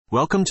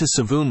Welcome to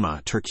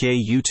Savunma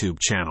Türkiye YouTube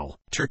channel.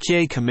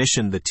 Turkiye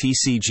commissioned the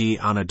TCG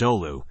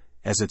Anadolu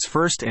as its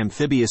first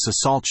amphibious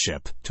assault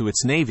ship to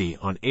its Navy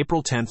on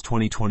April 10,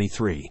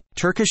 2023.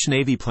 Turkish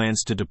Navy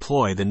plans to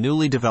deploy the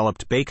newly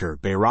developed Baykar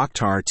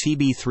Bayraktar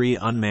TB-3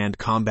 unmanned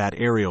combat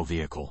aerial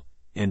vehicle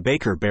and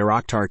Baykar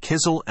Bayraktar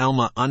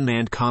TB-3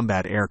 unmanned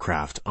combat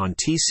aircraft on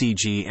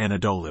TCG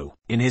Anadolu.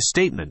 In his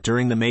statement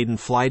during the maiden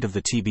flight of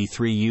the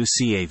TB3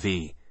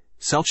 UCAV,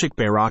 Selçuk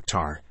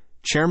Bayraktar,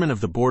 chairman of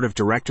the board of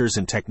directors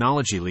and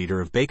technology leader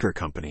of Baykar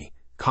Company,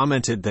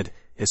 commented that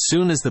as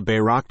soon as the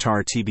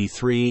Bayraktar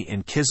TB-3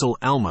 and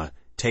Kızılelma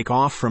take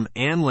off from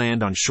and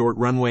land on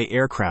short-runway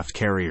aircraft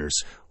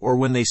carriers, or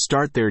when they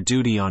start their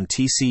duty on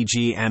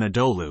TCG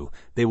Anadolu,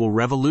 they will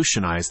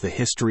revolutionize the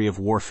history of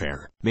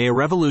warfare. May a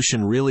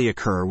revolution really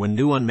occur when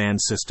new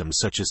unmanned systems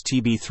such as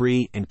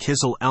TB3 and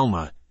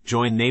Kızılelma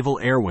join naval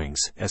air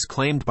wings, as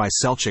claimed by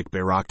Selçuk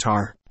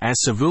Bayraktar. As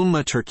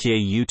Savunma Türkiye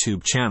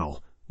YouTube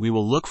channel, we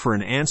will look for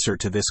an answer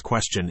to this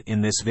question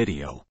in this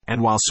video.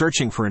 And while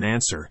searching for an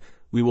answer,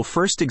 we will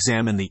first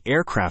examine the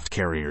aircraft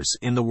carriers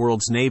in the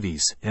world's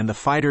navies and the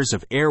fighters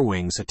of air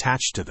wings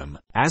attached to them.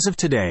 As of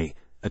today,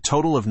 a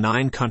total of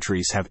 9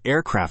 countries have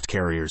aircraft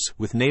carriers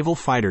with naval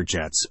fighter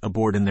jets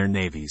aboard in their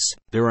navies.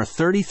 There are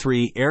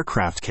 33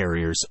 aircraft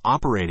carriers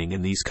operating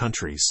in these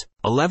countries.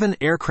 11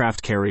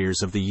 aircraft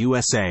carriers of the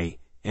USA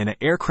and an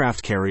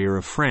aircraft carrier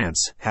of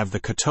France have the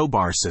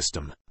Kotobar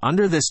system.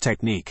 Under this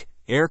technique,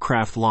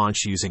 aircraft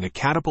launch using a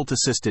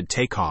catapult-assisted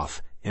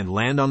takeoff and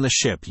land on the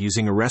ship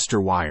using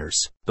arrestor wires.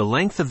 The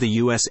length of the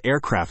U.S.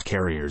 aircraft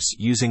carriers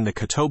using the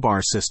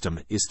Kotobar system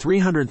is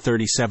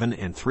 337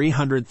 and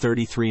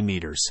 333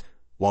 meters,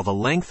 while the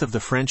length of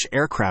the French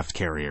aircraft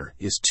carrier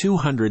is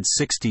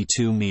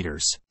 262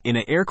 meters. In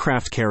an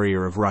aircraft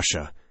carrier of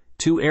Russia,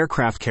 2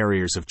 aircraft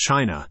carriers of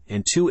China,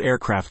 and 2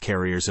 aircraft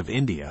carriers of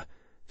India,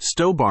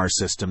 Stobar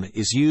system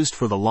is used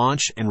for the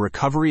launch and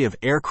recovery of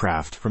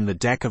aircraft from the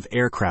deck of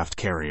aircraft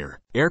carrier.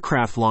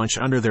 Aircraft launch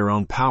under their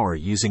own power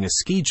using a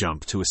ski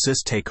jump to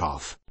assist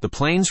takeoff. The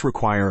planes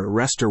require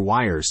arrestor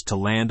wires to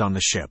land on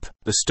the ship.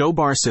 The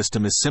Stobar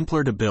system is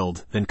simpler to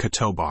build than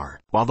Kotobar.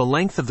 While the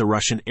length of the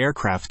Russian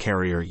aircraft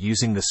carrier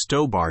using the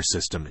Stobar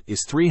system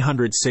is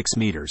 306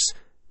 meters,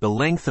 the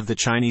length of the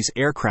Chinese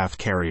aircraft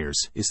carriers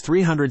is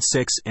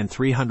 306 and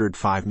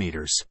 305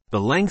 meters. The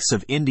lengths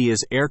of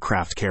India's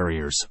aircraft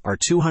carriers are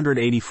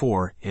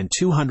 284 and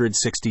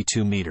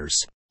 262 meters.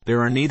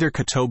 There are neither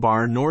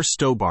Kotobar nor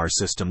Stobar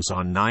systems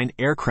on 9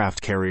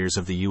 aircraft carriers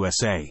of the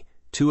USA,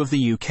 2 of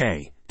the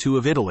UK, 2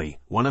 of Italy,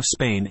 1 of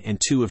Spain,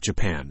 and 2 of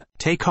Japan.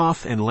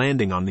 Takeoff and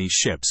landing on these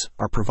ships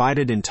are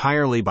provided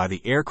entirely by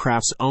the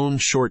aircraft's own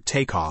short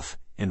takeoff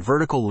and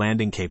vertical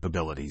landing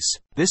capabilities.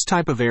 This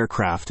type of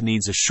aircraft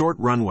needs a short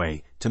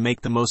runway to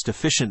make the most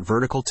efficient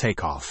vertical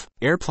takeoff.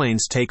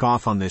 Airplanes take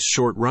off on this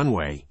short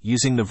runway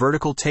using the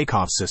vertical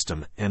takeoff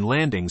system, and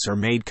landings are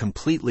made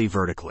completely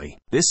vertically.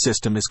 This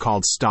system is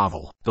called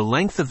STOVL. The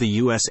length of the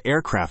U.S.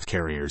 aircraft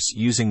carriers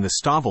using the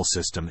STOVL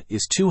system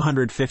is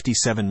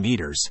 257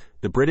 meters.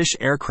 The British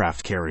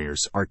aircraft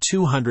carriers are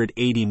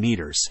 280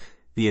 meters.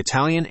 The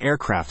Italian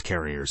aircraft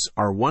carriers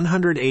are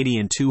 180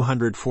 and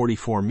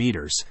 244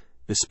 meters.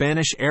 The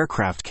Spanish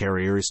aircraft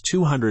carrier is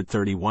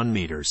 231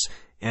 meters,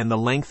 and the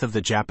length of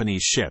the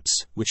Japanese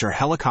ships, which are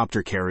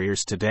helicopter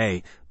carriers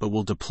today but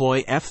will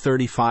deploy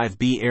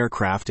F-35B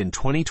aircraft in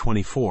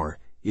 2024,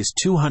 is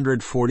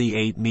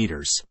 248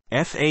 meters.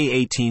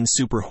 FA-18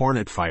 Super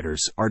Hornet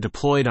fighters are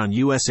deployed on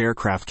U.S.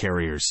 aircraft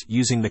carriers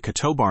using the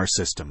Kotobar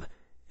system,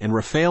 and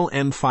Rafale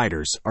M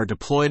fighters are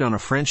deployed on a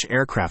French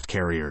aircraft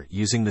carrier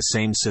using the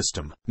same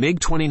system.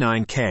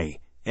 MiG-29K,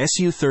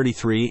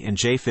 Su-33 and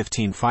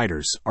J-15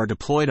 fighters are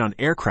deployed on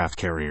aircraft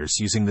carriers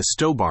using the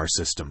Stobar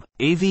system.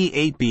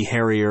 AV-8B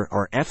Harrier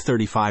or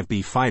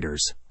F-35B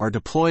fighters are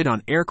deployed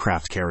on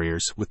aircraft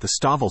carriers with the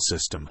STOVL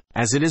system.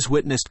 As it is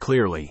witnessed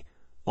clearly,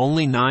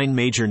 only 9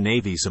 major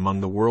navies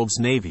among the world's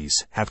navies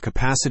have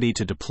capacity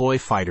to deploy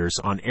fighters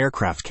on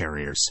aircraft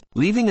carriers.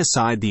 Leaving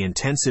aside the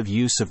intensive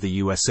use of the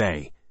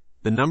USA,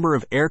 the number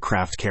of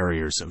aircraft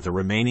carriers of the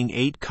remaining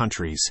 8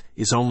 countries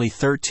is only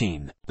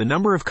 13. The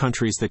number of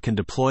countries that can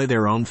deploy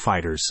their own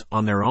fighters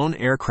on their own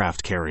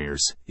aircraft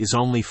carriers is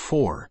only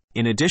 4.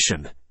 In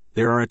addition,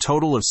 there are a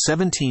total of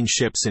 17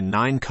 ships in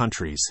 9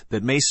 countries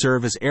that may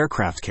serve as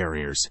aircraft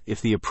carriers if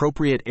the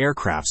appropriate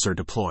aircrafts are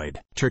deployed.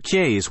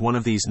 Turkiye is one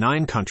of these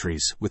 9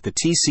 countries with the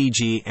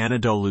TCG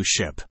Anadolu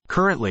ship.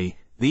 Currently,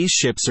 these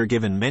ships are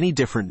given many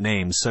different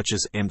names such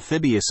as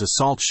amphibious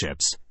assault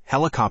ships,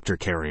 helicopter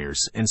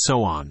carriers, and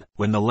so on.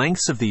 When the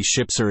lengths of these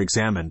ships are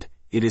examined,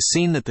 it is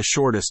seen that the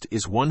shortest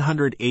is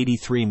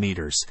 183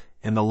 meters,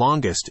 and the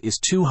longest is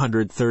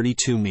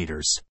 232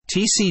 meters.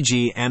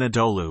 TCG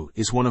Anadolu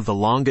is one of the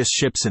longest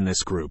ships in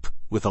this group,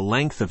 with a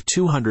length of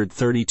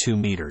 232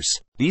 meters.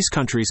 These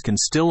countries can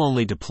still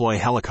only deploy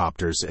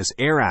helicopters as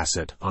air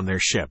asset on their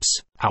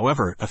ships.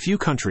 However, a few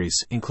countries,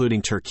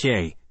 including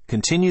Turkiye,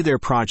 continue their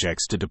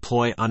projects to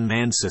deploy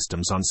unmanned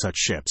systems on such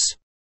ships.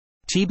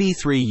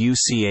 TB3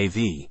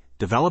 UCAV,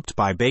 developed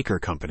by Baykar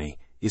Company,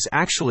 is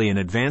actually an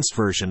advanced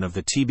version of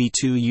the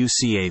TB2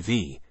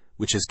 UCAV,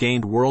 which has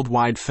gained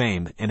worldwide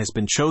fame and has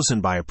been chosen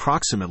by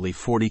approximately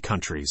 40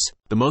 countries.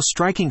 The most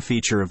striking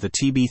feature of the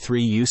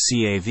TB3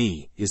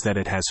 UCAV is that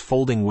it has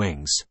folding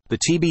wings. The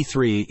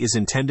TB3 is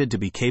intended to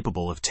be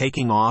capable of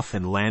taking off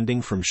and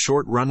landing from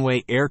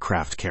short-runway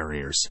aircraft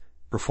carriers,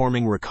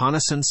 performing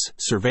reconnaissance,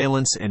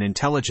 surveillance, and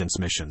intelligence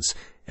missions,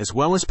 as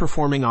well as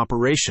performing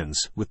operations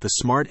with the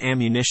smart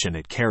ammunition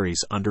it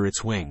carries under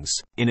its wings.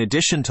 In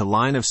addition to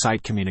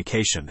line-of-sight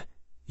communication,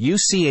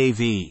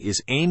 UCAV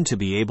is aimed to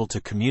be able to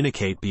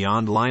communicate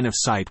beyond line of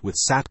sight with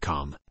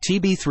SATCOM.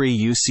 TB3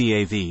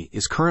 UCAV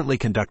is currently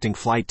conducting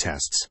flight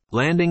tests.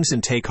 Landings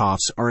and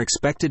takeoffs are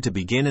expected to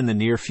begin in the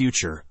near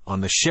future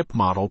on the ship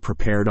model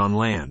prepared on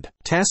land.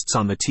 Tests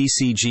on the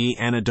TCG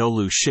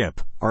Anadolu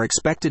ship are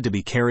expected to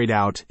be carried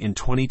out in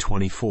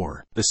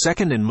 2024. The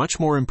second and much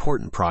more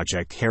important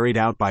project carried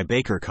out by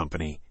Baykar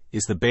Company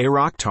is the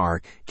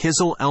Bayraktar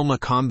KIZILELMA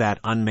combat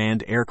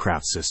unmanned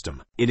aircraft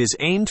system. It is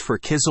aimed for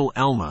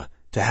KIZILELMA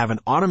to have an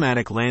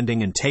automatic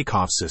landing and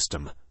takeoff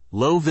system,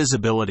 low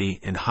visibility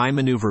and high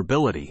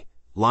maneuverability,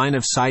 line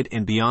of sight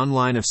and beyond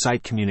line of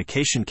sight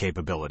communication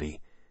capability,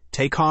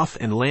 takeoff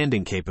and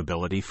landing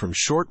capability from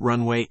short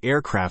runway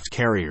aircraft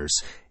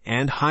carriers,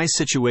 and high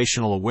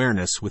situational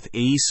awareness with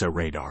AESA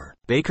radar.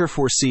 Baykar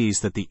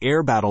foresees that the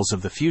air battles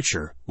of the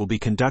future will be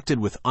conducted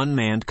with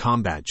unmanned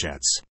combat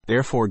jets.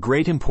 Therefore,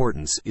 great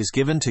importance is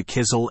given to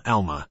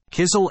KIZILELMA.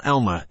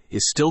 KIZILELMA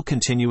is still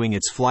continuing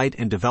its flight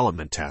and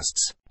development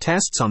tests.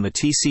 Tests on the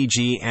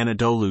TCG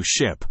Anadolu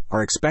ship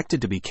are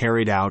expected to be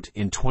carried out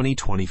in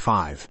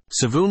 2025.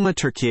 Savunma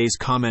Türkiye's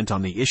comment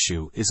on the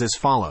issue is as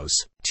follows.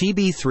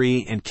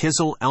 TB3 and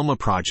KIZILELMA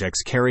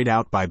projects carried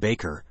out by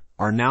Baykar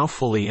are now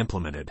fully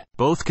implemented.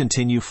 Both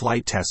continue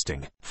flight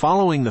testing.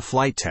 Following the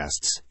flight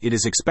tests, it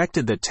is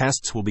expected that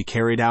tests will be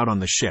carried out on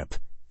the ship,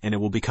 and it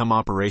will become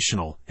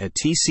operational at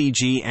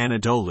TCG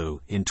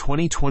Anadolu in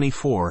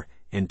 2024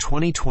 and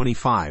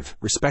 2025,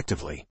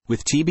 respectively,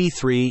 with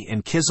TB3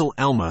 and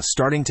KIZILELMA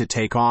starting to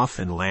take off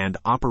and land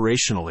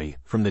operationally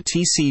from the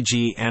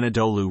TCG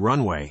Anadolu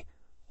runway.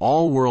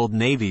 All world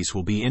navies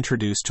will be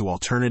introduced to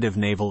alternative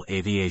naval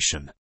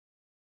aviation.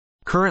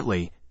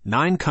 Currently,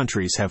 9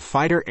 countries have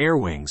fighter air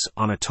wings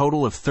on a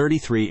total of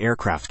 33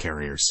 aircraft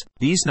carriers.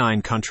 These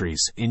 9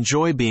 countries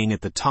enjoy being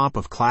at the top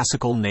of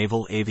classical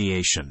naval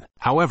aviation.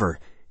 However,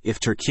 if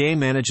Turkiye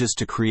manages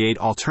to create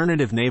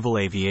alternative naval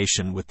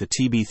aviation with the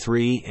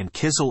TB3 and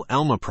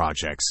KIZILELMA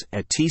projects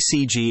at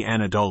TCG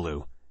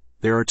Anadolu,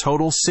 there are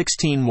total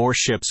 16 more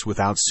ships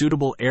without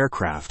suitable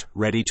aircraft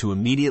ready to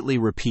immediately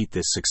repeat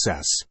this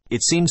success.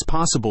 It seems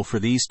possible for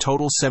these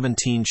total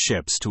 17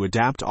 ships to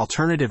adapt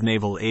alternative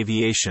naval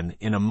aviation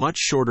in a much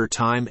shorter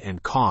time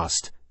and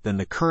cost than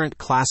the current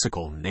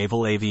classical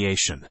naval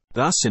aviation.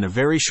 Thus, in a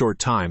very short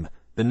time,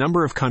 the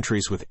number of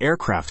countries with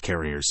aircraft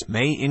carriers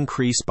may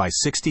increase by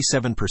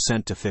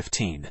 67% to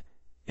 15.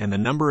 And the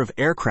number of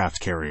aircraft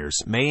carriers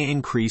may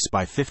increase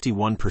by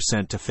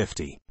 51% to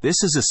 50.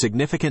 This is a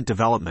significant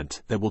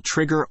development that will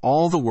trigger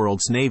all the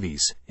world's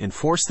navies and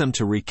force them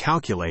to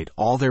recalculate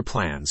all their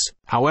plans.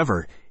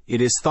 However,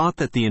 it is thought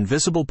that the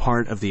invisible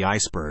part of the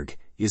iceberg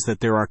is that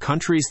there are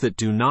countries that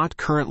do not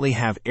currently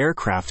have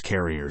aircraft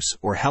carriers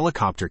or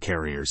helicopter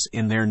carriers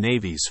in their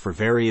navies for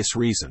various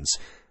reasons,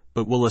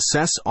 but will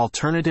assess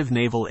alternative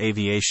naval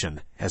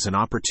aviation as an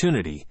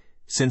opportunity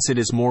since it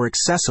is more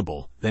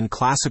accessible than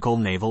classical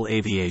naval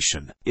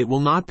aviation. It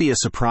will not be a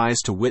surprise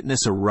to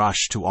witness a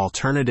rush to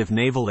alternative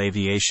naval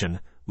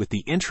aviation with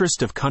the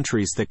interest of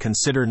countries that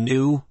consider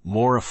new,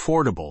 more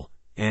affordable,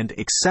 and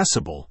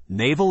accessible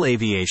naval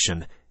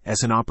aviation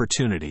as an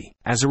opportunity.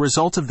 As a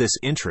result of this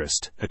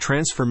interest, a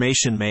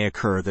transformation may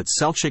occur that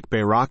Selçuk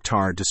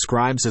Bayraktar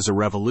describes as a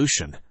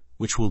revolution,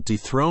 which will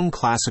dethrone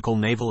classical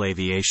naval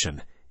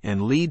aviation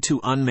and lead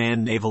to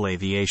unmanned naval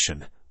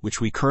aviation,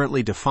 which we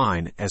currently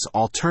define as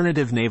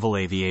alternative naval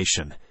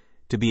aviation,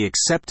 to be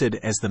accepted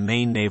as the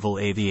main naval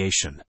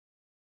aviation.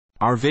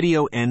 Our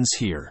video ends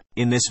here.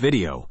 In this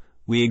video,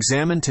 we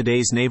examine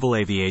today's naval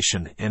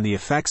aviation and the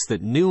effects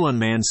that new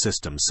unmanned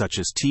systems such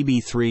as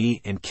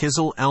TB3 and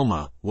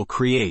KIZILELMA will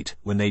create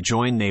when they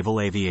join naval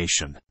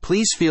aviation.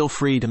 Please feel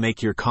free to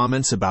make your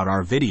comments about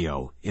our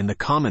video in the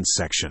comments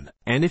section.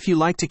 And if you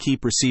like to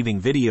keep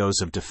receiving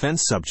videos of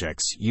defense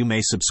subjects, you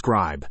may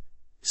subscribe.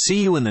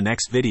 See you in the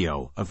next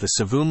video of the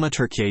Savunma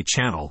Türkiye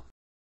channel.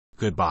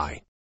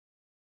 Goodbye.